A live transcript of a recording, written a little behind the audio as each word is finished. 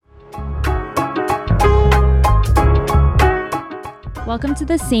Welcome to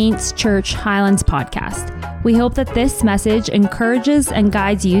the Saints Church Highlands podcast. We hope that this message encourages and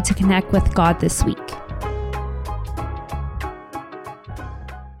guides you to connect with God this week.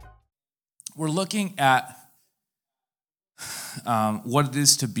 We're looking at what it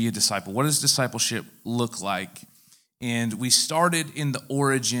is to be a disciple. What does discipleship look like? And we started in the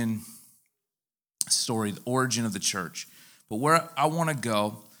origin story, the origin of the church. But where I want to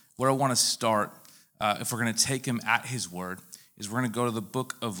go, where I want to start, if we're going to take him at his word, is we're going to go to the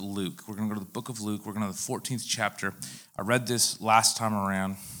book of Luke. We're going to go to the book of Luke. We're going to the 14th chapter. I read this last time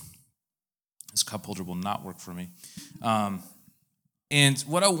around. This cup holder will not work for me. And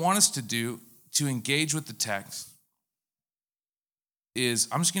what I want us to do to engage with the text is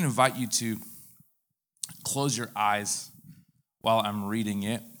I'm just going to invite you to close your eyes while I'm reading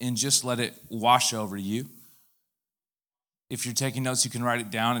it and just let it wash over you. If you're taking notes, you can write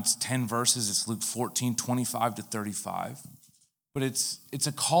it down. It's 10 verses. It's Luke 14, 25 to 35. But it's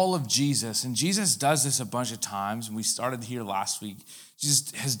a call of Jesus, and Jesus does this a bunch of times, and we started here last week.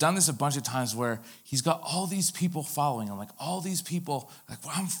 Jesus has done this a bunch of times where he's got all these people following him, like all these people, like,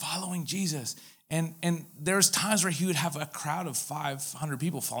 well, I'm following Jesus. And there's times where he would have a crowd of 500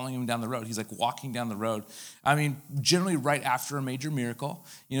 people following him down the road. He's like walking down the road. I mean, generally right after a major miracle,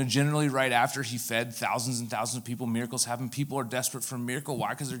 generally right after he fed thousands and thousands of people, miracles happen. People are desperate for a miracle.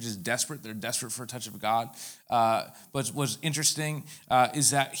 Why? Because they're just desperate. They're desperate for a touch of God. But what's interesting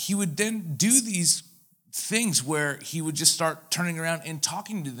is that he would then do these things where he would just start turning around and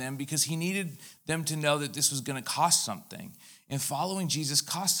talking to them because he needed them to know that this was going to cost something. And following Jesus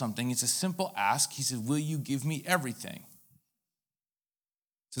costs something. It's a simple ask. He said, will you give me everything?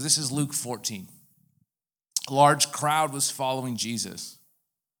 So this is Luke 14. A large crowd was following Jesus.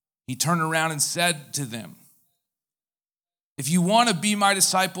 He turned around and said to them, if you want to be my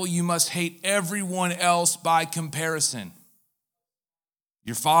disciple, you must hate everyone else by comparison.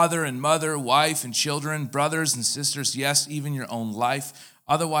 Your father and mother, wife and children, brothers and sisters, yes, even your own life.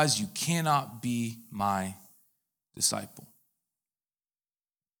 Otherwise, you cannot be my disciple.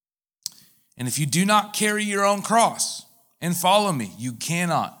 And if you do not carry your own cross and follow me, you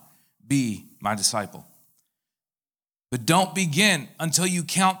cannot be my disciple. But don't begin until you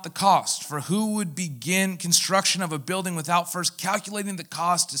count the cost. For who would begin construction of a building without first calculating the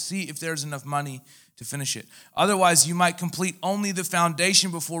cost to see if there's enough money to finish it? Otherwise, you might complete only the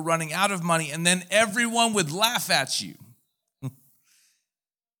foundation before running out of money, and then everyone would laugh at you.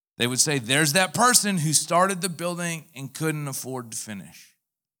 They would say, there's that person who started the building and couldn't afford to finish.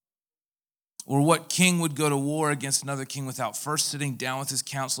 Or what king would go to war against another king without first sitting down with his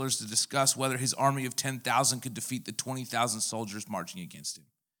counselors to discuss whether his army of 10,000 could defeat the 20,000 soldiers marching against him?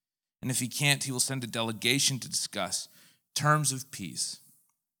 And if he can't, he will send a delegation to discuss terms of peace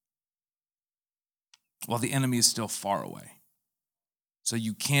while the enemy is still far away. So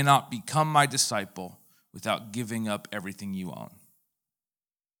you cannot become my disciple without giving up everything you own.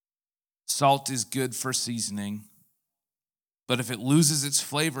 Salt is good for seasoning, but if it loses its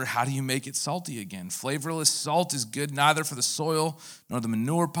flavor, how do you make it salty again? Flavorless salt is good neither for the soil nor the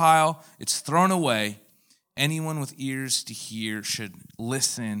manure pile. It's thrown away. Anyone with ears to hear should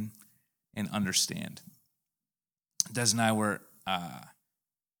listen and understand. Des and I were,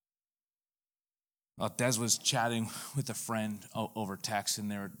 Des was chatting with a friend over text, and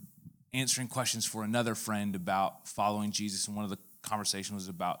they were answering questions for another friend about following Jesus, and one of the conversations was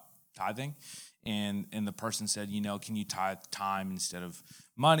about tithing. And the person said, can you tithe time instead of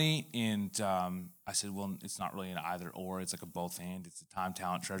money? And I said, well, it's not really an either or. It's like a both and. It's a time,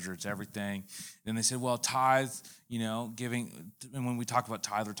 talent, treasure. It's everything. Then they said, well, tithe, giving. And when we talk about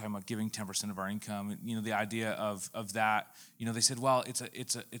tithe, we're talking about giving 10% of our income. The idea of that. They said, well,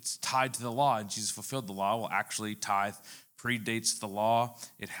 it's tied to the law, and Jesus fulfilled the law. Well, actually, tithe predates the law.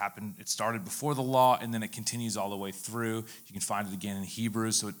 It started before the law, and then it continues all the way through. You can find it again in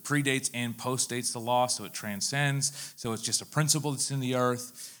Hebrews. So it predates and postdates the law, so it transcends. So it's just a principle that's in the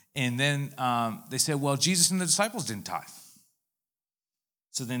earth. And then they said, well, Jesus and the disciples didn't tithe.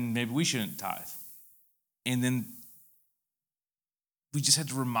 So then maybe we shouldn't tithe. And then we just had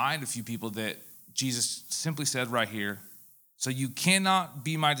to remind a few people that Jesus simply said right here, so you cannot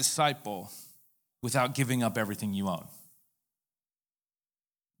be my disciple without giving up everything you own.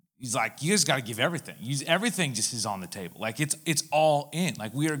 He's like, you guys got to give everything. Everything just is on the table. Like it's all in.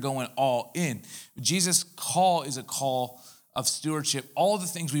 Like we are going all in. Jesus' call is a call of stewardship. All of the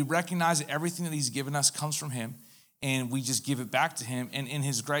things we recognize that everything that he's given us comes from him, and we just give it back to him. And in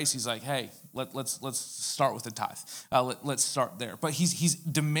his grace, he's like, hey, let's start with the tithe. Let's start there. But he's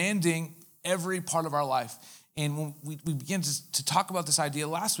demanding every part of our life. And when we began to talk about this idea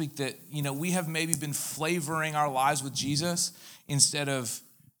last week that, we have maybe been flavoring our lives with Jesus instead of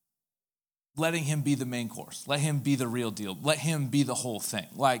letting him be the main course. Let him be the real deal. Let him be the whole thing.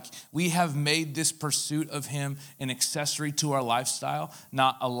 Like, we have made this pursuit of him an accessory to our lifestyle,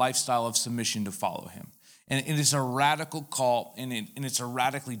 not a lifestyle of submission to follow him. And it is a radical call, and it's a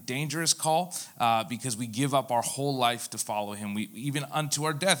radically dangerous call because we give up our whole life to follow him, even unto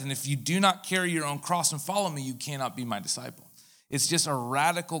our death. And if you do not carry your own cross and follow me, you cannot be my disciple. It's just a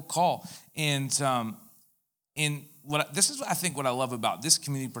radical call. And this is, I think, what I love about this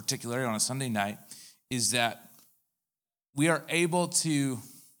community, particularly on a Sunday night, is that we are able to,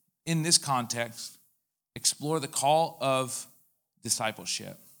 in this context, explore the call of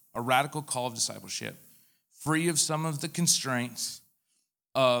discipleship, a radical call of discipleship, free of some of the constraints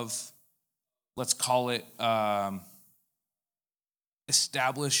of, let's call it,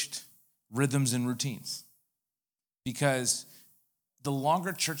 established rhythms and routines. Because the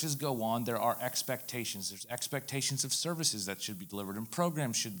longer churches go on, there are expectations. There's expectations of services that should be delivered, and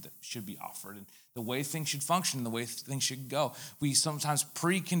programs should be offered, and the way things should function, and the way things should go. We sometimes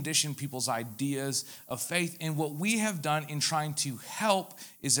precondition people's ideas of faith, and what we have done in trying to help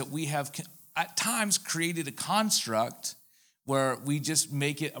is that we have at times created a construct where we just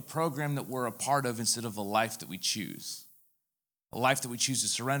make it a program that we're a part of instead of a life that we choose. A life that we choose to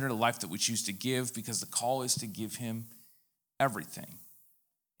surrender, a life that we choose to give, because the call is to give him everything.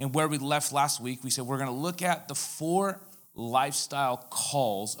 And where we left last week, we said we're going to look at the 4 lifestyle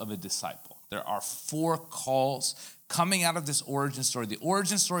calls of a disciple. There are 4 calls coming out of this origin story. The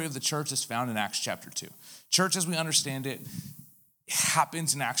origin story of the church is found in Acts chapter 2. Church, as we understand it,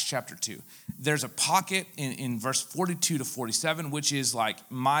 happens in Acts chapter 2. There's a pocket in verse 42 to 47, which is like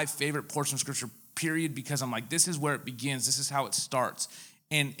my favorite portion of scripture, period, because I'm like, this is where it begins. This is how it starts.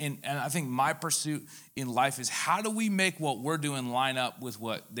 And I think my pursuit in life is, how do we make what we're doing line up with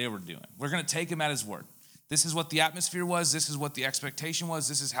what they were doing? We're going to take him at his word. This is what the atmosphere was. This is what the expectation was.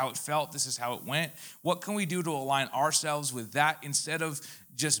 This is how it felt. This is how it went. What can we do to align ourselves with that instead of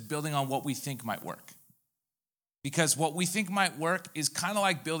just building on what we think might work? Because what we think might work is kind of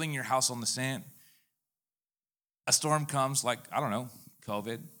like building your house on the sand. A storm comes, like, I don't know,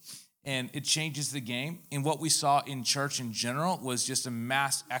 COVID, and it changes the game. And what we saw in church in general was just a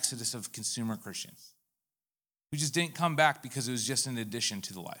mass exodus of consumer Christians who just didn't come back because it was just an addition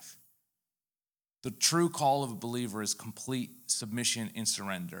to the life. The true call of a believer is complete submission and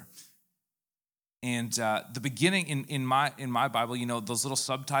surrender. And the beginning in my Bible, those little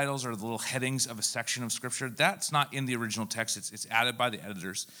subtitles or the little headings of a section of scripture, that's not in the original text. It's added by the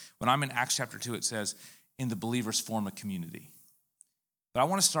editors. When I'm in Acts chapter 2, it says, "In the believers form a community." But I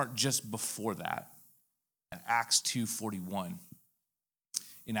want to start just before that, at Acts 2:41.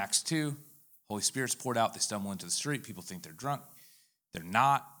 In Acts 2, Holy Spirit's poured out. They stumble into the street. People think they're drunk. They're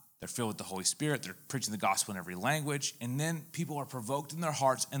not. They're filled with the Holy Spirit. They're preaching the gospel in every language. And then people are provoked in their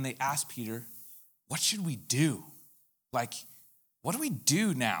hearts, and they ask Peter, what should we do? Like, what do we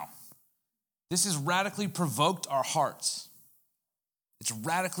do now? This has radically provoked our hearts. It's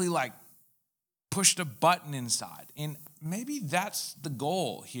radically pushed a button inside. And maybe that's the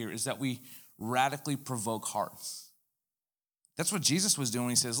goal here, is that we radically provoke hearts. That's what Jesus was doing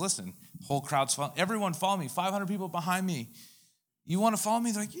when he says, listen, whole crowd's following, everyone follow me, 500 people behind me. You want to follow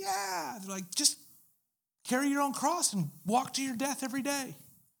me? They're like, yeah. They're like, just carry your own cross and walk to your death every day.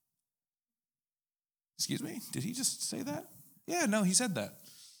 Excuse me, did he just say that? Yeah, no, he said that.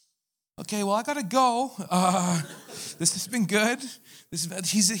 Okay, well, I got to go. This has been good.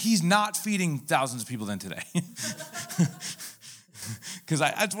 He's not feeding thousands of people then today. Because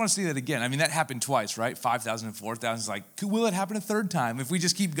I just want to see that again. I mean, that happened twice, right? 5,000 and 4,000. It's like, will it happen a third time? If we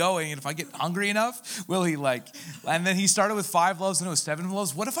just keep going, and if I get hungry enough, will he and then he started with 5 loaves and it was 7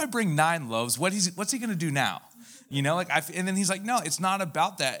 loaves. What if I bring 9 loaves? What's he going to do now? And then he's like, no, it's not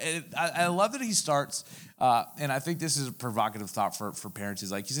about that. I love that he starts, and I think this is a provocative thought for parents.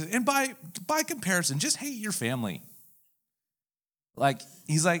 He's like, he says, and by comparison, just hate your family.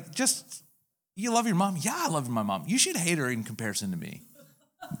 He's like, just, you love your mom? Yeah, I love my mom. You should hate her in comparison to me.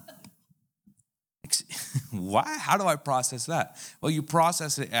 Why? How do I process that? Well, you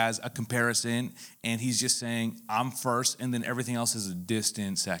process it as a comparison, and he's just saying, I'm first, and then everything else is a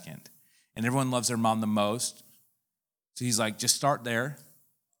distant second. And everyone loves their mom the most. So he's like, just start there,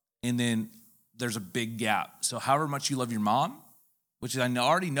 and then there's a big gap. So however much you love your mom, which I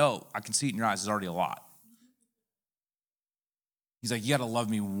already know, I can see it in your eyes, is already a lot. He's like, you got to love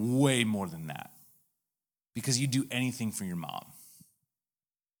me way more than that, because you do anything for your mom.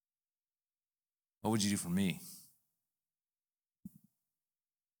 What would you do for me?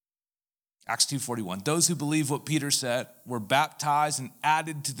 Acts 2:41. Those who believe what Peter said were baptized and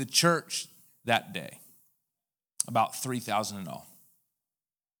added to the church that day. About 3,000 in all.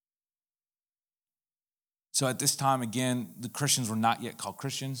 So at this time, again, the Christians were not yet called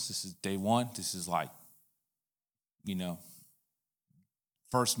Christians. This is day one. This is like,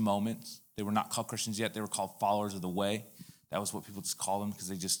 first moments. They were not called Christians yet. They were called followers of the way. That was what people just called them because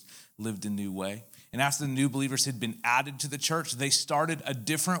they just lived a new way. And after the new believers had been added to the church, they started a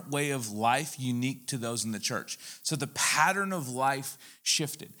different way of life unique to those in the church. So the pattern of life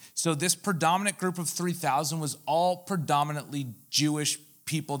shifted. So this predominant group of 3,000 was all predominantly Jewish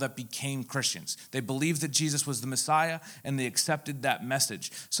people that became Christians. They believed that Jesus was the Messiah and they accepted that message.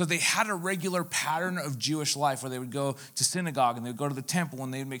 So they had a regular pattern of Jewish life where they would go to synagogue and they would go to the temple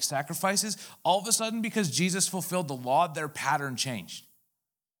and they would make sacrifices. All of a sudden, because Jesus fulfilled the law, their pattern changed.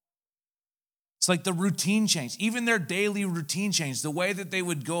 It's like the routine changed. Even their daily routine changed. The way that they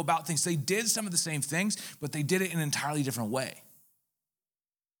would go about things. They did some of the same things, but they did it in an entirely different way.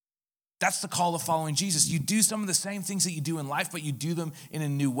 That's the call of following Jesus. You do some of the same things that you do in life, but you do them in a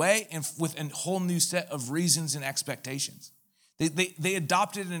new way and with a whole new set of reasons and expectations. They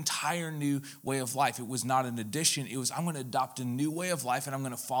adopted an entire new way of life. It was not an addition. It was, I'm going to adopt a new way of life and I'm going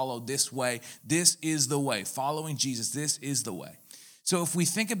to follow this way. This is the way. Following Jesus, this is the way. So if we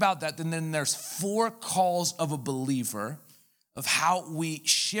think about that, then there's 4 calls of a believer of how we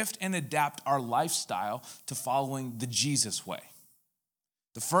shift and adapt our lifestyle to following the Jesus way.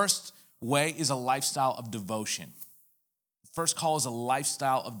 The first way is a lifestyle of devotion. The first call is a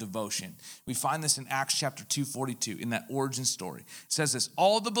lifestyle of devotion. We find this in Acts chapter 2:42 in that origin story. It says this,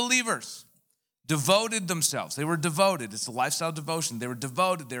 all the believers devoted themselves. They were devoted. It's a lifestyle of devotion. They were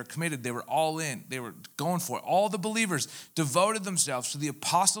devoted. They were committed. They were all in. They were going for it. All the believers devoted themselves to the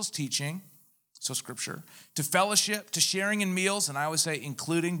apostles' teaching, so scripture, to fellowship, to sharing in meals, and I always say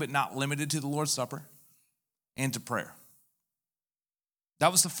including but not limited to the Lord's Supper, and to prayer.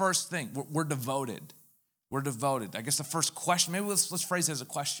 That was the first thing. We're devoted. We're devoted. I guess the first question, maybe let's phrase it as a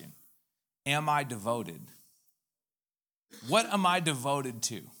question. Am I devoted? What am I devoted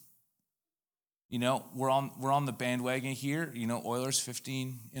to? We're on the bandwagon here. Oilers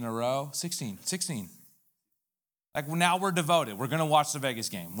 15 in a row. 16. Like now we're devoted. We're going to watch the Vegas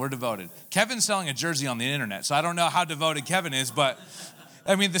game. We're devoted. Kevin's selling a jersey on the internet, so I don't know how devoted Kevin is, but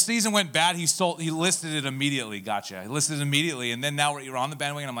the season went bad. He listed it immediately. Gotcha. He listed it immediately. And then now you're on the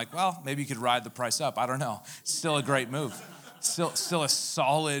bandwagon. I'm like, well, maybe you could ride the price up. I don't know. It's still a great move. Still a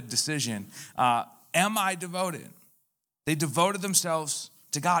solid decision. Am I devoted? They devoted themselves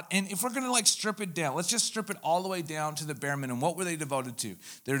to God. And if we're going to strip it down, let's just strip it all the way down to the bare minimum. What were they devoted to?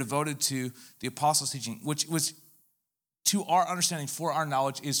 They're devoted to the apostles' teaching, which was, to our understanding, for our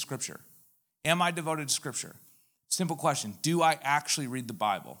knowledge, is Scripture. Am I devoted to Scripture? Simple question. Do I actually read the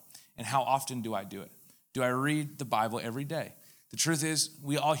Bible? And how often do I do it? Do I read the Bible every day? The truth is,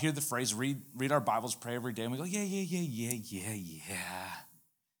 we all hear the phrase, read our Bibles, pray every day. And we go,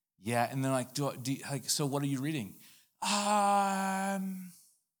 yeah. And they're like, so what are you reading? I'm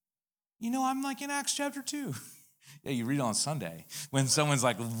in Acts chapter 2. Yeah, you read it on Sunday when someone's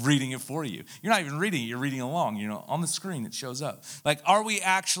reading it for you. You're not even reading it, you're reading along. On the screen it shows up. Are we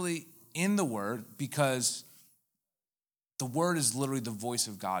actually in the Word? Because the Word is literally the voice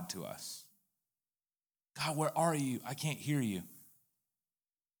of God to us. God, where are you? I can't hear you.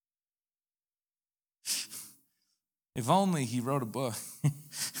 If only he wrote a book.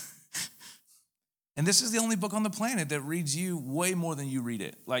 And this is the only book on the planet that reads you way more than you read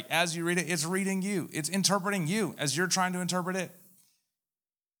it. As you read it, it's reading you. It's interpreting you as you're trying to interpret it.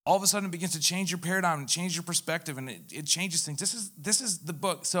 All of a sudden it begins to change your paradigm and change your perspective, and it changes things. This is the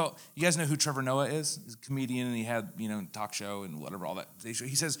book. So you guys know who Trevor Noah is? He's a comedian, and he had, talk show and whatever, all that. He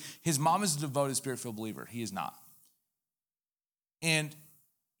says his mom is a devoted, spirit-filled believer. He is not. And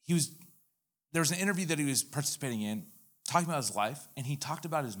there was an interview that he was participating in, talking about his life, and he talked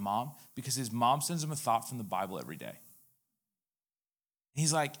about his mom because his mom sends him a thought from the Bible every day.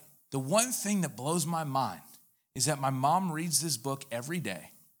 He's like, the one thing that blows my mind is that my mom reads this book every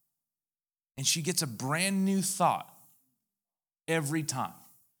day, and she gets a brand new thought every time.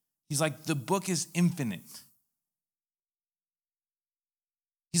 He's like, the book is infinite.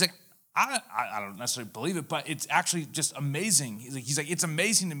 He's like, I don't necessarily believe it, but it's actually just amazing. He's like, it's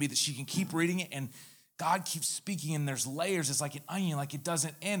amazing to me that she can keep reading it and God keeps speaking and there's layers. It's like an onion, it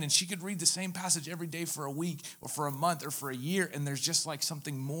doesn't end. And she could read the same passage every day for a week or for a month or for a year. And there's just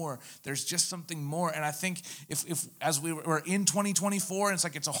something more. There's just something more. And I think if as we were in 2024, and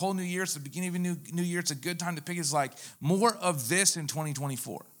it's a whole new year, it's the beginning of a new year, it's a good time to pick. It's more of this in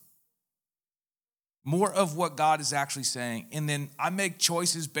 2024. more of what God is actually saying. And then I make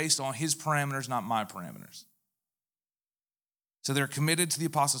choices based on his parameters, not my parameters. So they're committed to the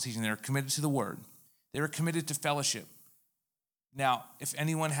apostles' teaching. They're committed to the word. They were committed to fellowship. Now, if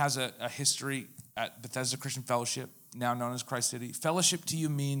anyone has a history at Bethesda Christian Fellowship, now known as Christ City, fellowship to you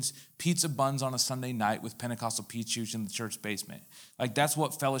means pizza buns on a Sunday night with Pentecostal peach juice in the church basement. Like, that's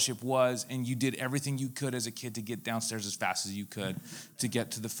what fellowship was, and you did everything you could as a kid to get downstairs as fast as you could to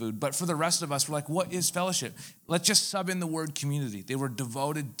get to the food. But for the rest of us, we're like, what is fellowship? Let's just sub in the word community. They were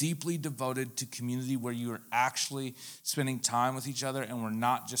devoted, deeply devoted to community where you are actually spending time with each other, and we're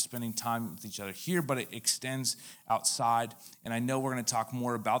not just spending time with each other here, but it extends outside. And I know we're going to talk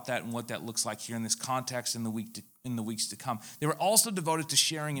more about that and what that looks like here in this context in the weeks to come. They were also devoted to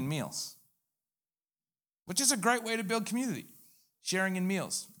sharing in meals, which is a great way to build community. Sharing in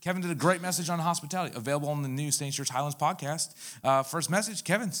meals. Kevin did a great message on hospitality, available on the new St. Church Highlands podcast. First message,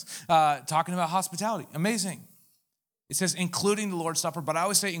 Kevin's talking about hospitality. Amazing. It says including the Lord's Supper, but I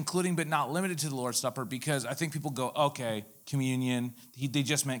always say including but not limited to the Lord's Supper because I think people go, okay, communion, they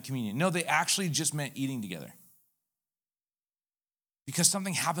just meant communion. No, they actually just meant eating together. Because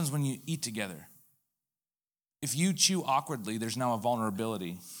something happens when you eat together. If you chew awkwardly, there's now a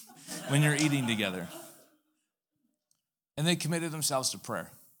vulnerability when you're eating together. And they committed themselves to prayer.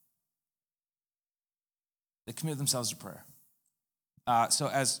 They committed themselves to prayer. So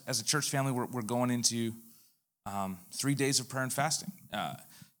as a church family, we're going into 3 days of prayer and fasting.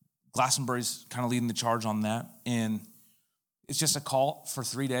 Glastonbury's kind of leading the charge on that. And it's just a call for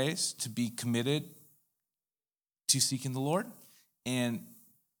 3 days to be committed to seeking the Lord. And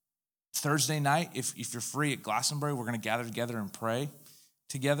Thursday night, if you're free at Glastonbury, we're going to gather together and pray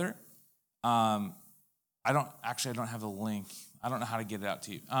together. I don't have the link. I don't know how to get it out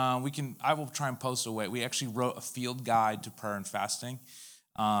to you. I will try and post a way. We actually wrote a field guide to prayer and fasting.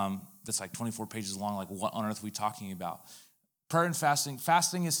 That's like 24 pages long. Like, what on earth are we talking about? Prayer and fasting.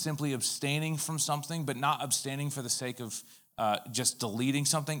 Fasting is simply abstaining from something, but not abstaining for the sake of just deleting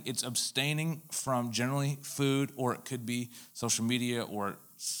something. It's abstaining from generally food, or it could be social media or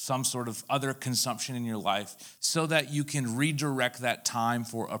some sort of other consumption in your life so that you can redirect that time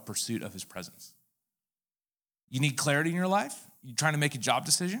for a pursuit of his presence. You need clarity in your life? You're trying to make a job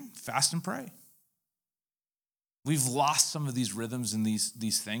decision? Fast and pray. We've lost some of these rhythms and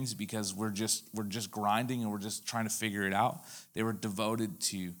these things because we're just grinding and we're just trying to figure it out. They were devoted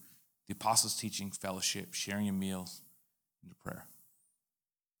to the apostles' teaching, fellowship, sharing in meals, and to prayer.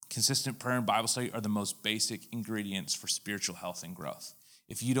 Consistent prayer and Bible study are the most basic ingredients for spiritual health and growth.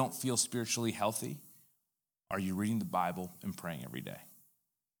 If you don't feel spiritually healthy, are you reading the Bible and praying every day?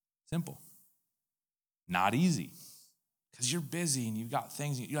 Simple. Not easy, because you're busy and you've got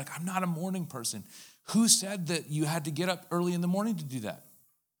things. You're like, I'm not a morning person. Who said that you had to get up early in the morning to do that?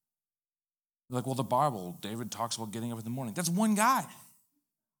 You're like, well, the Bible, David talks about getting up in the morning. That's one guy.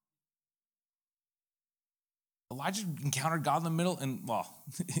 Elijah encountered God in the middle, and well,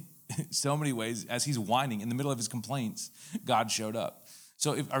 so many ways, as he's whining, in the middle of his complaints, God showed up.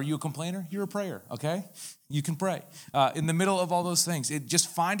 So are you a complainer? You're a prayer, okay? You can pray. In the middle of all those things, just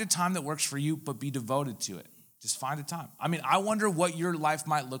find a time that works for you, but be devoted to it. Just find a time. I mean, I wonder what your life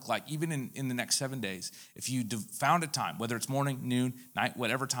might look like, even in the next 7 days, if you found a time, whether it's morning, noon, night,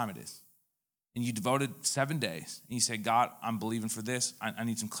 whatever time it is, and you devoted 7 days, and you say, God, I'm believing for this. I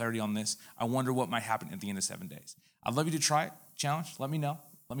need some clarity on this. I wonder what might happen at the end of 7 days. I'd love you to try it, challenge. Let me know.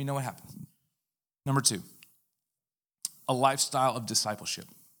 Let me know what happens. Number 2. A lifestyle of discipleship.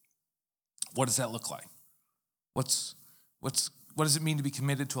 What does that look like? What does it mean to be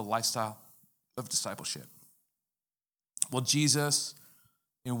committed to a lifestyle of discipleship? Well, Jesus,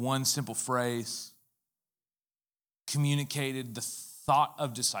 in one simple phrase, communicated the thought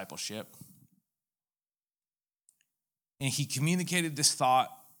of discipleship. And he communicated this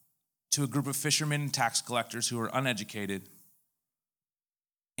thought to a group of fishermen and tax collectors who were uneducated.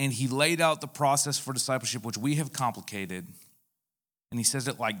 And he laid out the process for discipleship, which we have complicated. And he says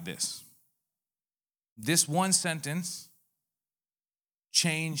it like this. This one sentence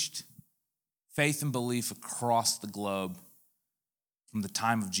changed faith and belief across the globe from the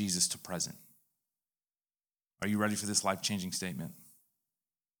time of Jesus to present. Are you ready for this life-changing statement?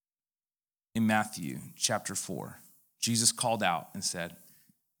 In Matthew chapter 4, Jesus called out and said,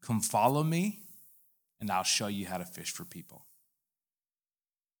 "Come follow me, and I'll show you how to fish for people."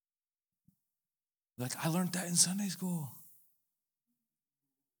 You're like, I learned that in Sunday school.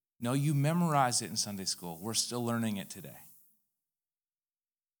 No, you memorized it in Sunday school. We're still learning it today.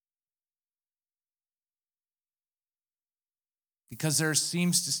 Because there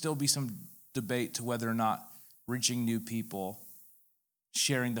seems to still be some debate to whether or not reaching new people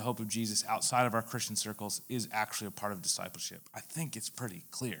sharing the hope of Jesus outside of our Christian circles is actually a part of discipleship. I think it's pretty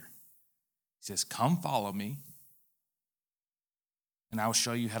clear. He says, come follow me, and I will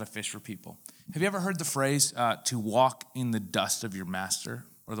show you how to fish for people. Have you ever heard the phrase, to walk in the dust of your master,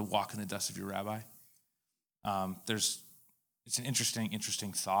 or to walk in the dust of your rabbi? It's an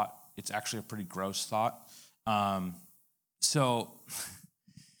interesting thought. It's actually a pretty gross thought. So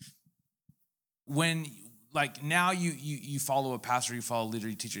when, like, now you follow a pastor, you follow a leader,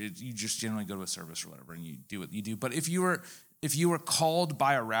 you teacher, you just generally go to a service or whatever, and you do what you do. But if you were called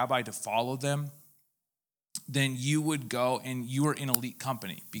by a rabbi to follow them, then you would go and you were in elite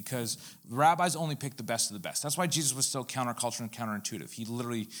company, because rabbis only pick the best of the best. That's why Jesus was so countercultural and counterintuitive. He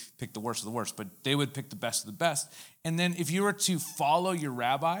literally picked the worst of the worst, but they would pick the best of the best. And then if you were to follow your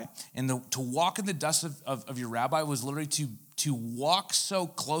rabbi, and to walk in the dust of your rabbi was literally to walk so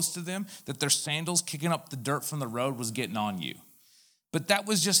close to them that their sandals kicking up the dirt from the road was getting on you. But that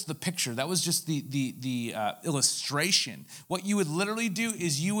was just the picture. That was just the illustration. What you would literally do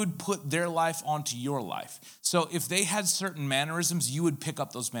is you would put their life onto your life. So if they had certain mannerisms, you would pick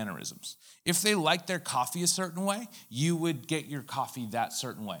up those mannerisms. If they liked their coffee a certain way, you would get your coffee that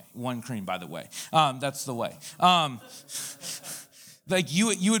certain way. One cream, by the way. That's the way. Like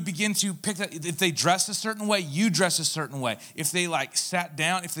you would begin to pick that. If they dress a certain way, you dress a certain way. If they sat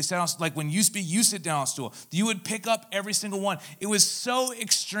down, if they sat on, like when you speak, you sit down on a stool. You would pick up every single one. It was so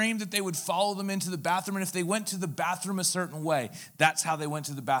extreme that they would follow them into the bathroom. And if they went to the bathroom a certain way, that's how they went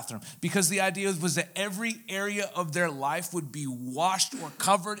to the bathroom. Because the idea was that every area of their life would be washed or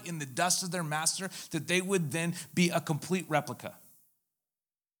covered in the dust of their master, that they would then be a complete replica.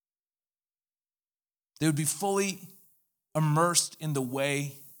 They would be fully immersed in the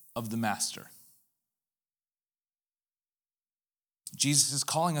way of the master. Jesus is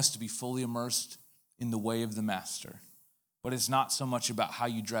calling us to be fully immersed in the way of the master. But it's not so much about how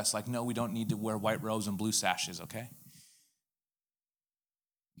you dress. Like, no, we don't need to wear white robes and blue sashes, okay?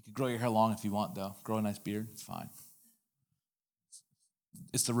 You can grow your hair long if you want, though. Grow a nice beard, it's fine.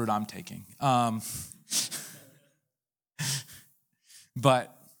 It's the route I'm taking.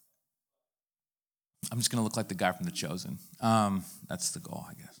 But I'm just going to look like the guy from The Chosen. That's the goal,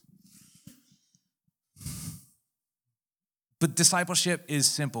 I guess. But discipleship is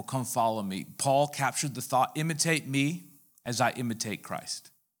simple. Come follow me. Paul captured the thought, imitate me as I imitate Christ.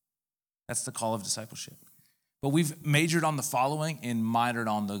 That's the call of discipleship. But we've majored on the following and minored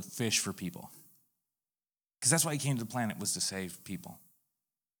on the fish for people. Because that's why he came to the planet, was to save people.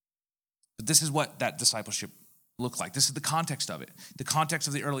 But this is what that discipleship look like. This is the context of it. The context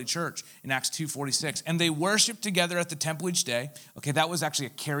of the early church in Acts 2:46. And they worshiped together at the temple each day. Okay, that was actually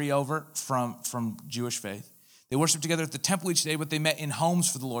a carryover from Jewish faith. They worshiped together at the temple each day, but they met in homes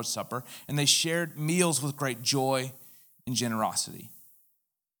for the Lord's Supper, and they shared meals with great joy and generosity.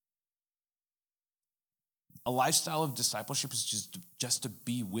 A lifestyle of discipleship is just to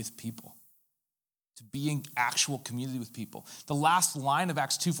be with people, to be in actual community with people. The last line of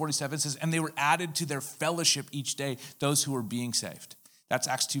Acts 2:47 says, and they were added to their fellowship each day, those who were being saved. That's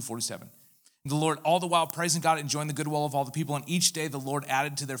Acts 2:47. The Lord, all the while praising God, enjoying the goodwill of all the people. And each day the Lord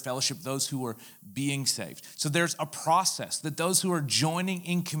added to their fellowship those who were being saved. So there's a process that those who are joining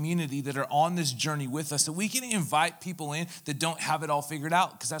in community, that are on this journey with us, that we can invite people in that don't have it all figured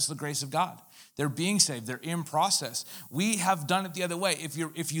out, because that's the grace of God. They're being saved. They're in process. We have done it the other way. If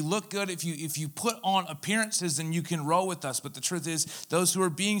you look good, if you put on appearances, then you can roll with us. But the truth is, those who are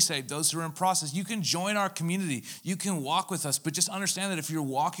being saved, those who are in process, you can join our community. You can walk with us. But just understand that if you're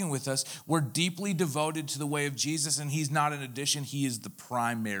walking with us, we're deeply devoted to the way of Jesus, and he's not an addition. He is the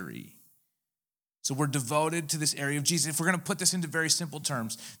primary. So we're devoted to this area of Jesus. If we're going to put this into very simple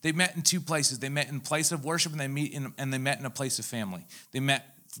terms, they met in two places. They met in a place of worship, and they met in a place of family. They met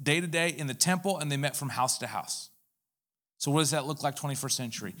day to day in the temple, and they met from house to house. So what does that look like 21st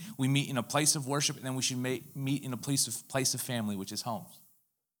century? We meet in a place of worship, and then we should meet in a place of family, which is homes.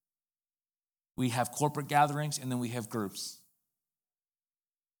 We have corporate gatherings, and then we have groups.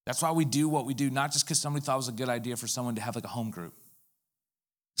 That's why we do what we do, not just because somebody thought it was a good idea for someone to have like a home group.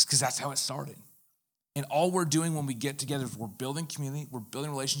 It's because that's how it started. And all we're doing when we get together is we're building community, we're building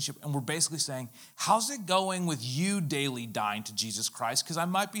relationship, and we're basically saying, how's it going with you daily dying to Jesus Christ? Because I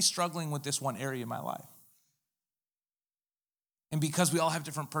might be struggling with this one area of my life. And because we all have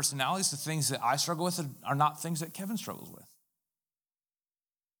different personalities, the things that I struggle with are not things that Kevin struggles with.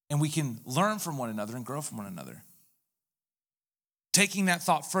 And we can learn from one another and grow from one another. Taking that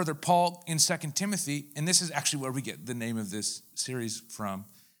thought further, Paul in 2 Timothy, and this is actually where we get the name of this series from,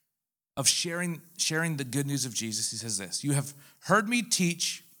 of sharing the good news of Jesus. He says this: you have heard me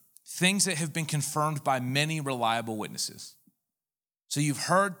teach things that have been confirmed by many reliable witnesses. So you've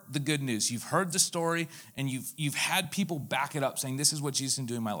heard the good news, you've heard the story, and you've had people back it up saying, this is what Jesus is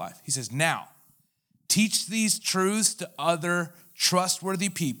doing in my life. He says, now, teach these truths to other trustworthy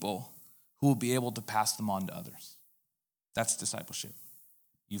people who will be able to pass them on to others. That's discipleship.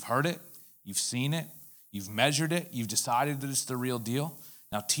 You've heard it, you've seen it, you've measured it, you've decided that it's the real deal.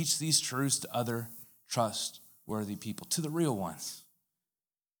 Now teach these truths to other trustworthy people, to the real ones.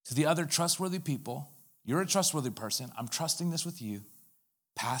 To the other trustworthy people, you're a trustworthy person, I'm trusting this with you.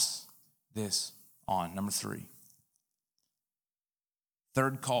 Pass this on. Number 3.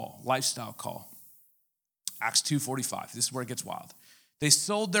 Third call, lifestyle call. Acts 2:45. This is where it gets wild. They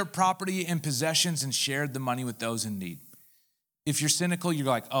sold their property and possessions and shared the money with those in need. If you're cynical, you're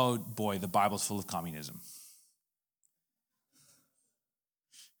like, oh boy, the Bible's full of communism.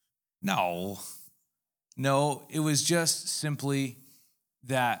 No, it was just simply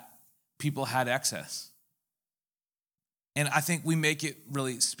that people had excess. And I think we make it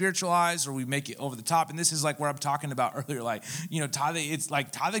really spiritualized, or we make it over the top. And this is like what I'm talking about earlier. Like, tithing,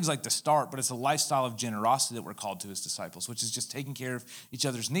 tithing's like the start, but it's a lifestyle of generosity that we're called to as disciples, which is just taking care of each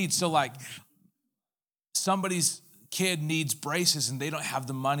other's needs. So like somebody's kid needs braces and they don't have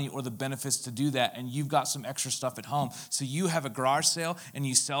the money or the benefits to do that, and you've got some extra stuff at home. So you have a garage sale and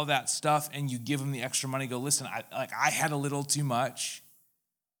you sell that stuff and you give them the extra money. Go, listen, I had a little too much,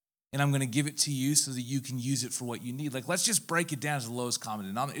 and I'm going to give it to you so that you can use it for what you need. Like, let's just break it down as the lowest common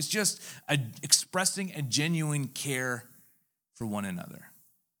denominator. It's just expressing a genuine care for one another.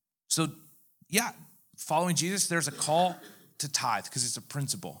 So, yeah, following Jesus, there's a call to tithe because it's a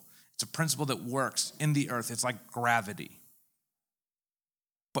principle. It's a principle that works in the earth. It's like gravity.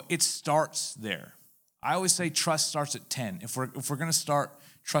 But it starts there. I always say trust starts at 10. If we're going to start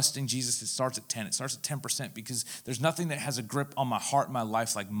trusting Jesus, it starts at 10. It starts at 10% because there's nothing that has a grip on my heart and my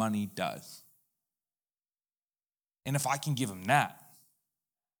life like money does. And if I can give him that,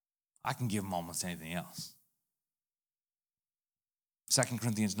 I can give him almost anything else. 2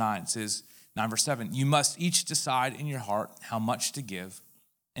 Corinthians 9 says, 9 verse 7, you must each decide in your heart how much to give,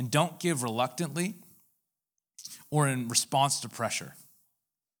 and don't give reluctantly or in response to pressure.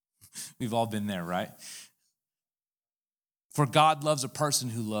 We've all been there, right? For God loves a person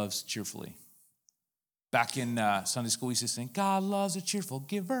who loves cheerfully. Back in Sunday school, we used to sing, God loves a cheerful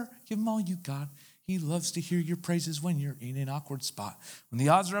giver. Give him all you got. He loves to hear your praises when you're in an awkward spot. When the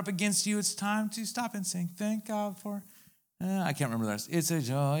odds are up against you, it's time to stop and sing, thank God for, I can't remember the rest. It's a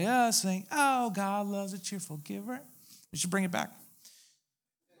joyous thing. Oh, God loves a cheerful giver. We should bring it back.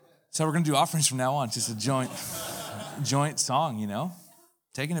 So we're going to do offerings from now on. Just a joint song,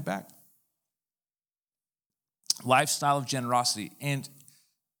 taking it back. Lifestyle of generosity. And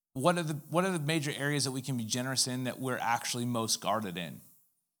what are the major areas that we can be generous in that we're actually most guarded in?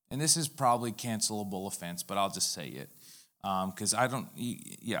 And this is probably cancelable offense, but I'll just say it. Because I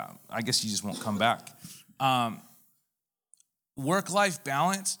guess you just won't come back. Work-life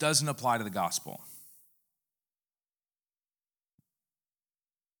balance doesn't apply to the gospel.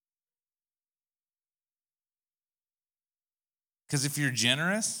 Because if you're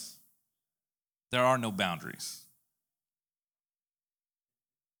generous, there are no boundaries.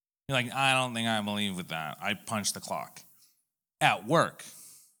 You're like, I don't think I believe with that. I punch the clock. At work,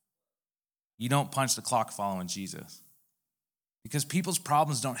 you don't punch the clock following Jesus. Because people's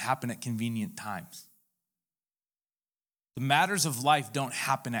problems don't happen at convenient times. The matters of life don't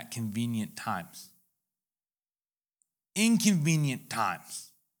happen at convenient times. Inconvenient times.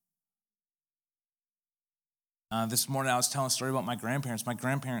 This morning I was telling a story about my grandparents.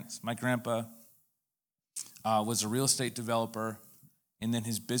 My grandpa was a real estate developer, and then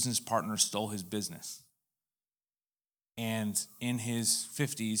his business partner stole his business. And in his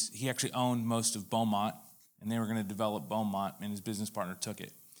 50s, he actually owned most of Beaumont, and they were going to develop Beaumont, and his business partner took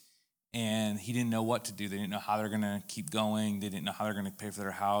it. And he didn't know what to do. They didn't know how they're going to keep going. They didn't know how they're going to pay for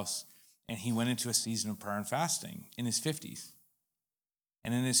their house. And he went into a season of prayer and fasting in his 50s.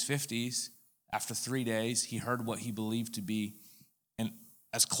 And in his 50s, after 3 days, he heard what he believed to be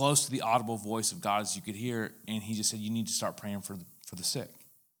as close to the audible voice of God as you could hear, and he just said, you need to start praying for the sick.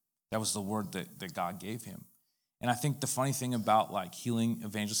 That was the word that God gave him. And I think the funny thing about like healing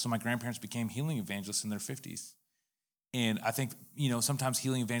evangelists, so my grandparents became healing evangelists in their 50s. And I think, sometimes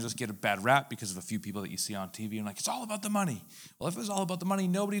healing evangelists get a bad rap because of a few people that you see on TV and like, it's all about the money. Well, if it was all about the money,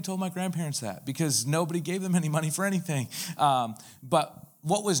 nobody told my grandparents that because nobody gave them any money for anything. But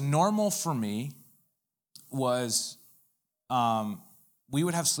what was normal for me was we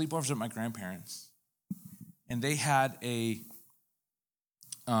would have sleepovers at my grandparents, and they had a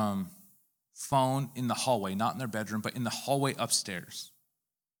phone in the hallway, not in their bedroom, but in the hallway upstairs.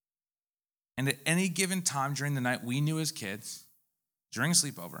 And at any given time during the night, we knew as kids during a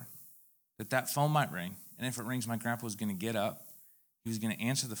sleepover that phone might ring. And if it rings, my grandpa was going to get up. He was going to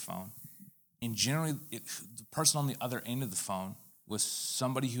answer the phone. And generally, the person on the other end of the phone was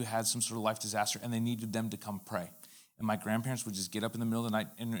somebody who had some sort of life disaster, and they needed them to come pray. And my grandparents would just get up in the middle of the night,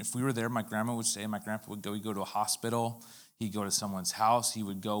 and if we were there, my grandma would stay, and my grandpa would go. He'd go to a hospital. He'd go to someone's house. He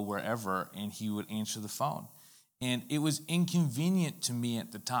would go wherever, and he would answer the phone. And it was inconvenient to me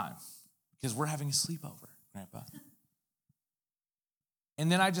at the time because we're having a sleepover, Grandpa.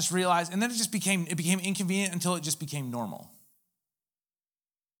 And then I just realized, and then it became inconvenient until it just became normal.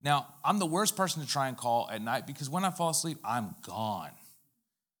 Now, I'm the worst person to try and call at night because when I fall asleep, I'm gone.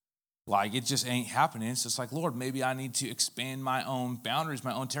 Like, it just ain't happening. It's just like, Lord, maybe I need to expand my own boundaries,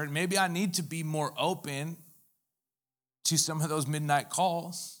 my own territory. Maybe I need to be more open to some of those midnight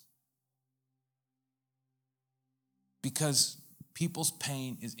calls because people's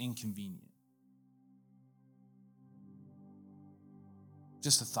pain is inconvenient.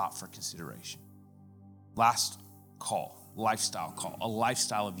 Just a thought for consideration. Last call, lifestyle call, a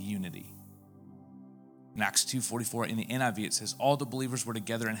lifestyle of unity. In Acts 2:44, in the NIV, it says, all the believers were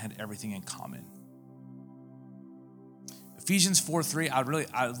together and had everything in common. Ephesians 4:3,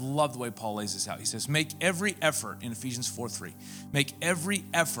 I love the way Paul lays this out. He says, make every effort, in Ephesians 4:3, make every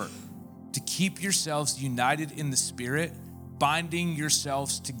effort to keep yourselves united in the Spirit, binding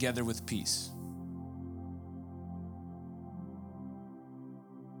yourselves together with peace.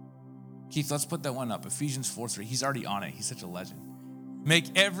 Keith, let's put that one up. Ephesians 4:3. He's already on it. He's such a legend.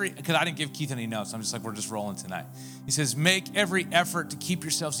 Because I didn't give Keith any notes. I'm just like, we're just rolling tonight. He says, make every effort to keep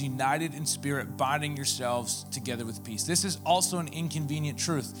yourselves united in spirit, binding yourselves together with peace. This is also an inconvenient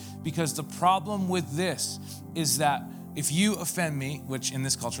truth because the problem with this is that if you offend me, which in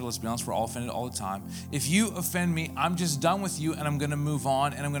this culture, let's be honest, we're all offended all the time. If you offend me, I'm just done with you and I'm going to move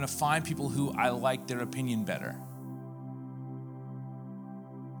on and I'm going to find people who I like their opinion better.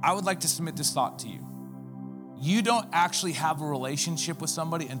 I would like to submit this thought to you. You don't actually have a relationship with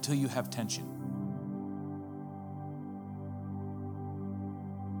somebody until you have tension.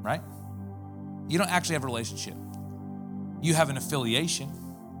 Right? You don't actually have a relationship. You have an affiliation,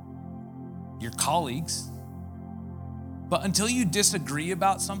 your colleagues. But until you disagree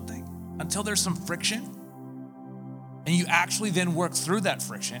about something, until there's some friction, and you actually then work through that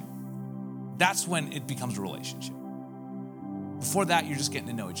friction, that's when it becomes a relationship. Before that, you're just getting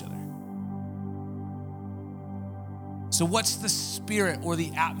to know each other. So what's the spirit or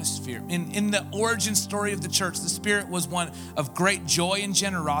the atmosphere? In the origin story of the church, the spirit was one of great joy and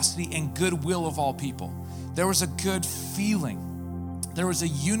generosity and goodwill of all people. There was a good feeling. There was a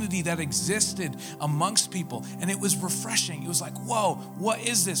unity that existed amongst people, and it was refreshing. It was like, whoa, what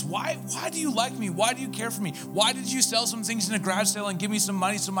is this? Why do you like me? Why do you care for me? Why did you sell some things in a garage sale and give me some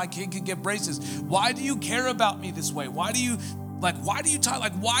money so my kid could get braces? Why do you care about me this way? Why do you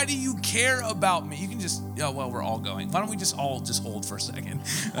care about me? You can just, we're all going. Why don't we just all just hold for a second?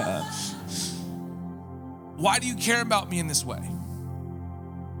 Why do you care about me in this way?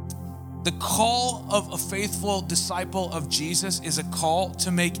 The call of a faithful disciple of Jesus is a call to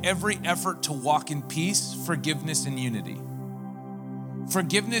make every effort to walk in peace, forgiveness, and unity.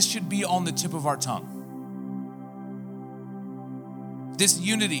 Forgiveness should be on the tip of our tongue. This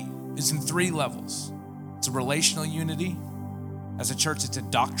unity is in 3 levels. It's a relational unity. As a church, it's a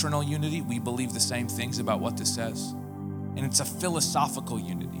doctrinal unity. We believe the same things about what this says. And it's a philosophical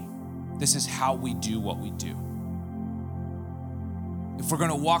unity. This is how we do what we do. If we're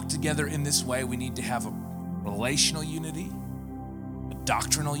going to walk together in this way, we need to have a relational unity, a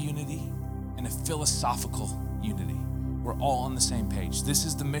doctrinal unity, and a philosophical unity. We're all on the same page. This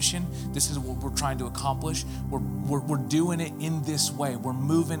is the mission. This is what we're trying to accomplish. We're doing it in this way. We're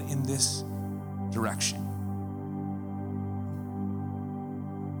moving in this direction.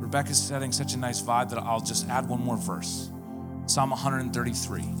 Rebecca's setting such a nice vibe that I'll just add one more verse. Psalm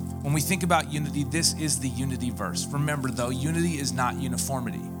 133. When we think about unity, this is the unity verse. Remember though, unity is not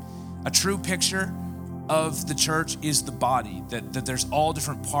uniformity. A true picture of the church is the body, that there's all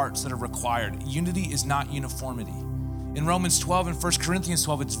different parts that are required. Unity is not uniformity. In Romans 12 and 1 Corinthians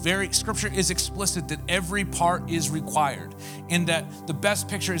 12, scripture is explicit that every part is required and that the best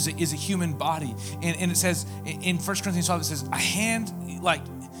picture is a human body. And it says in 1 Corinthians 12, it says, a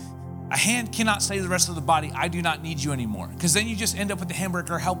hand cannot say to the rest of the body, I do not need you anymore. Because then you just end up with the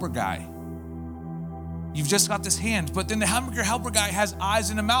hamburger helper guy. You've just got this hand, but then the hamburger helper guy has eyes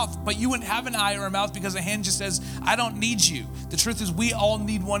and a mouth, but you wouldn't have an eye or a mouth because a hand just says, I don't need you. The truth is we all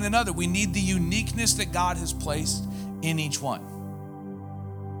need one another. We need the uniqueness that God has placed in each one.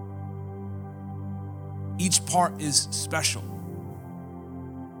 Each part is special.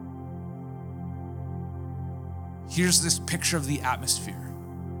 Here's this picture of the atmosphere.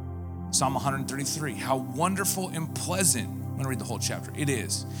 Psalm 133, how wonderful and pleasant, I'm gonna read the whole chapter, it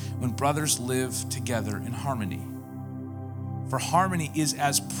is when brothers live together in harmony. For harmony is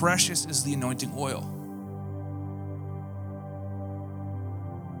as precious as the anointing oil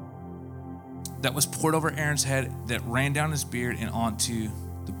that was poured over Aaron's head, that ran down his beard and onto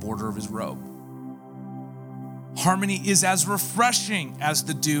the border of his robe. Harmony is as refreshing as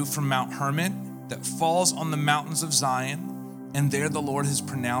the dew from Mount Hermon that falls on the mountains of Zion, and there the Lord has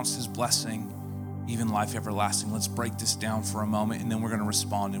pronounced his blessing, even life everlasting. Let's break this down for a moment, and then we're going to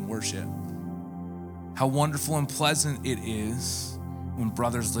respond in worship. How wonderful and pleasant it is when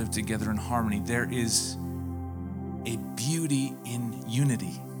brothers live together in harmony. There is a beauty in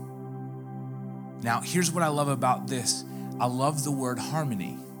unity. Now, here's what I love about this. I love the word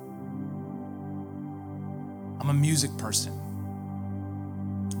harmony. I'm a music person.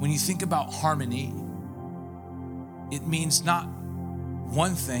 When you think about harmony, it means not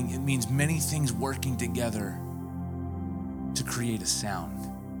one thing, it means many things working together to create a sound.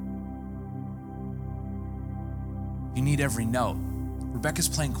 You need every note. Rebecca's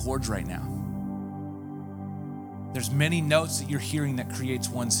playing chords right now. There's many notes that you're hearing that creates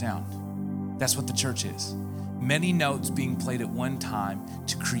one sound. That's what the church is. Many notes being played at one time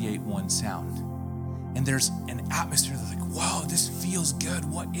to create one sound. And there's an atmosphere that's like, whoa, this feels good.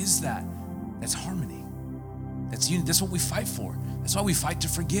 What is that? That's harmony. That's unity. That's what we fight for. That's why we fight to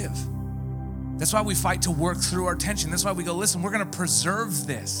forgive. That's why we fight to work through our tension. That's why we go, listen, we're gonna preserve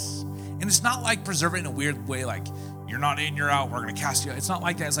this. And it's not like preserve it in a weird way, like you're not in, you're out, we're gonna cast you out. It's not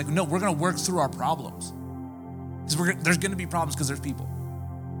like that. It's like, no, we're gonna work through our problems. Because there's gonna be problems because there's people.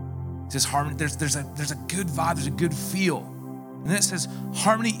 There's harmony, there's a good vibe, there's a good feel. And then it says,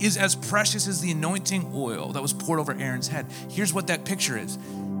 harmony is as precious as the anointing oil that was poured over Aaron's head. Here's what that picture is.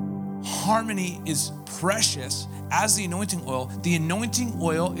 Harmony is precious as the anointing oil. The anointing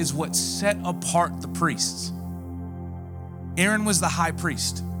oil is what set apart the priests. Aaron was the high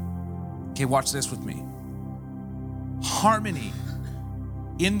priest. Okay, watch this with me. Harmony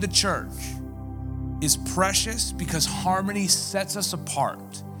in the church is precious because harmony sets us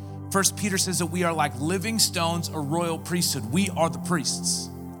apart. 1 Peter says that we are like living stones, a royal priesthood. We are the priests.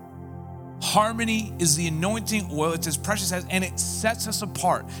 Harmony is the anointing oil. It's as precious as, and it sets us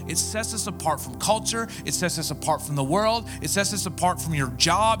apart. It sets us apart from culture. It sets us apart from the world. It sets us apart from your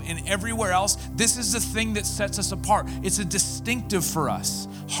job and everywhere else. This is the thing that sets us apart. It's a distinctive for us.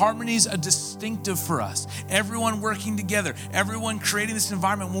 Harmony is a distinctive for us. Everyone working together, everyone creating this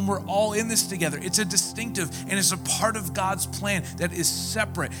environment when we're all in this together. It's a distinctive and it's a part of God's plan that is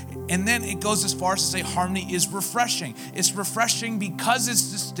separate. And then it goes as far as to say harmony is refreshing. It's refreshing because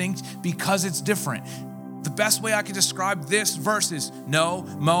it's distinct, because it's different. The best way I can describe this verse is no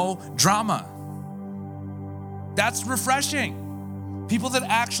mo drama. That's refreshing. People that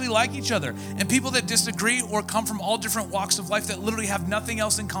actually like each other and people that disagree or come from all different walks of life that literally have nothing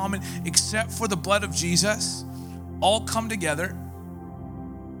else in common except for the blood of Jesus, all come together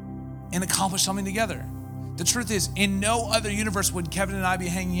and accomplish something together. The truth is, in no other universe would Kevin and I be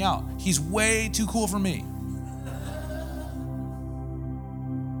hanging out. He's way too cool for me.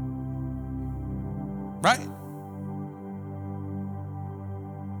 Right?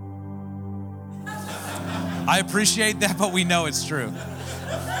 I appreciate that, but we know it's true.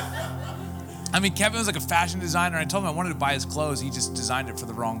 I mean, Kevin was like a fashion designer. I told him I wanted to buy his clothes. He just designed it for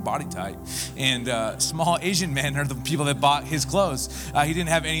the wrong body type. And small Asian men are the people that bought his clothes. He didn't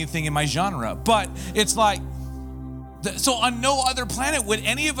have anything in my genre. But it's like, so on no other planet would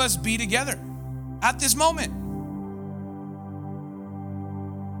any of us be together at this moment.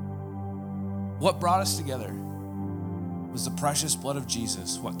 What brought us together was the precious blood of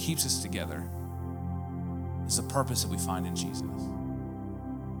Jesus. What keeps us together is the purpose that we find in Jesus.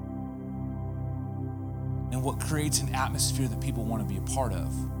 And what creates an atmosphere that people want to be a part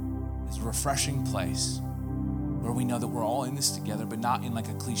of is a refreshing place where we know that we're all in this together, but not in like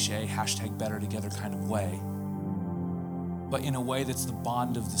a cliche #better together kind of way, but in a way that's the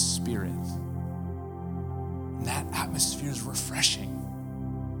bond of the Spirit. And that atmosphere is refreshing.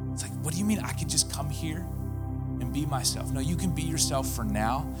 It's like, what do you mean I could just come here and be myself? No, you can be yourself for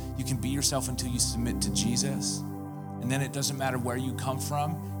now. You can be yourself until you submit to Jesus. And then it doesn't matter where you come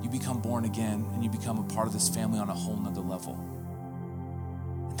from, you become born again and you become a part of this family on a whole nother level.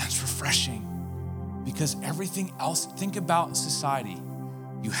 And that's refreshing because everything else, think about society.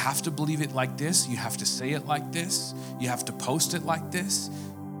 You have to believe it like this. You have to say it like this. You have to post it like this.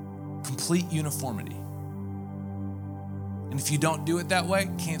 Complete uniformity. And if you don't do it that way,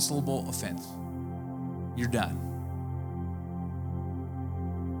 cancelable offense. You're done.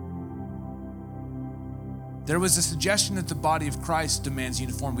 There was a suggestion that the body of Christ demands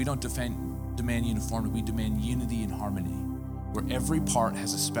uniformity. We don't demand uniformity, we demand unity and harmony, where every part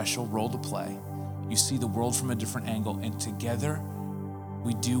has a special role to play. You see the world from a different angle, and together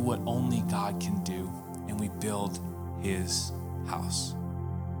we do what only God can do, and we build his house.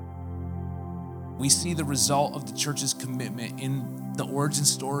 We see the result of the church's commitment in the origin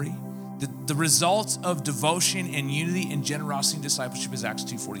story. The result of devotion and unity and generosity and discipleship is Acts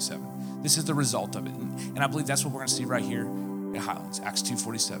 2:47. This is the result of it. And I believe that's what we're going to see right here at Highlands, Acts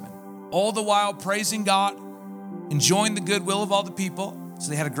 2:47. All the while praising God, enjoying the goodwill of all the people. So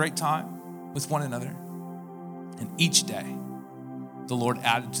they had a great time with one another. And each day, the Lord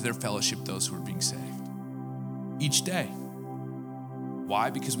added to their fellowship those who were being saved. Each day. Why?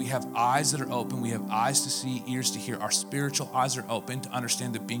 Because we have eyes that are open. We have eyes to see, ears to hear. Our spiritual eyes are open to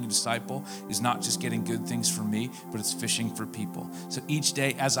understand that being a disciple is not just getting good things for me, but it's fishing for people. So each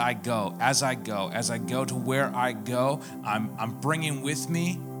day as I go to where I go, I'm bringing with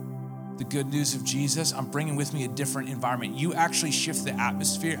me the good news of Jesus. I'm bringing with me a different environment. You actually shift the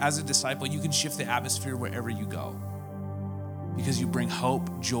atmosphere. As a disciple, you can shift the atmosphere wherever you go. Because you bring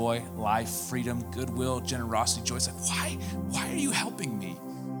hope, joy, life, freedom, goodwill, generosity, joy. It's like, why are you helping me?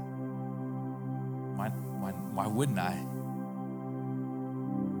 Why wouldn't I?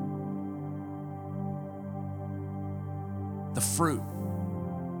 The fruit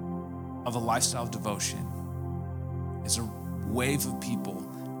of a lifestyle of devotion is a wave of people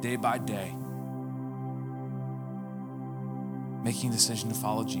day by day making a decision to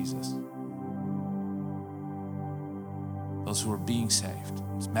follow Jesus. Those who are being saved.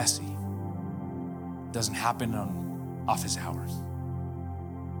 It's messy. It doesn't happen on office hours.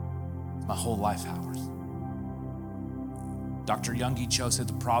 It's my whole life hours. Dr. Youngie Cho said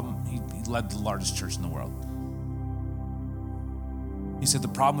the problem, he led the largest church in the world. He said the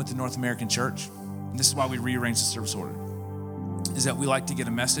problem with the North American church, and this is why we rearranged the service order, is that we like to get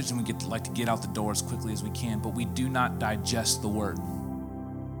a message and we like to get out the door as quickly as we can, but we do not digest the word.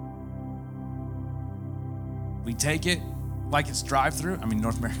 We take it like it's drive-through,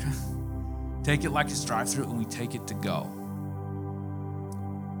 North America. Take it like it's drive-through and we take it to go.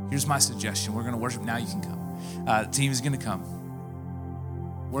 Here's my suggestion. We're gonna worship, now you can come. The team is gonna come.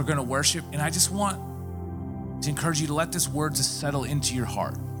 We're gonna worship, and I just want to encourage you to let this word just settle into your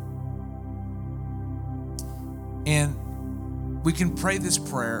heart. And we can pray this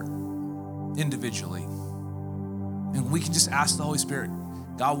prayer individually. And we can just ask the Holy Spirit,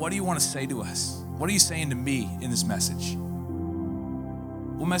 God, what do you want to say to us? What are you saying to me in this message?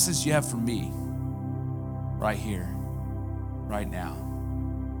 What message do you have for me right here, right now?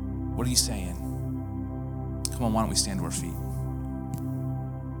 What are you saying? Come on, why don't we stand to our feet?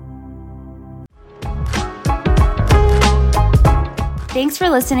 Thanks for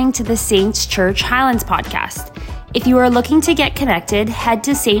listening to the Saints Church Highlands podcast. If you are looking to get connected, head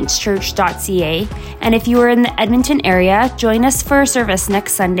to saintschurch.ca. And if you are in the Edmonton area, join us for a service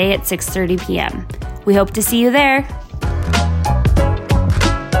next Sunday at 6:30 p.m. We hope to see you there.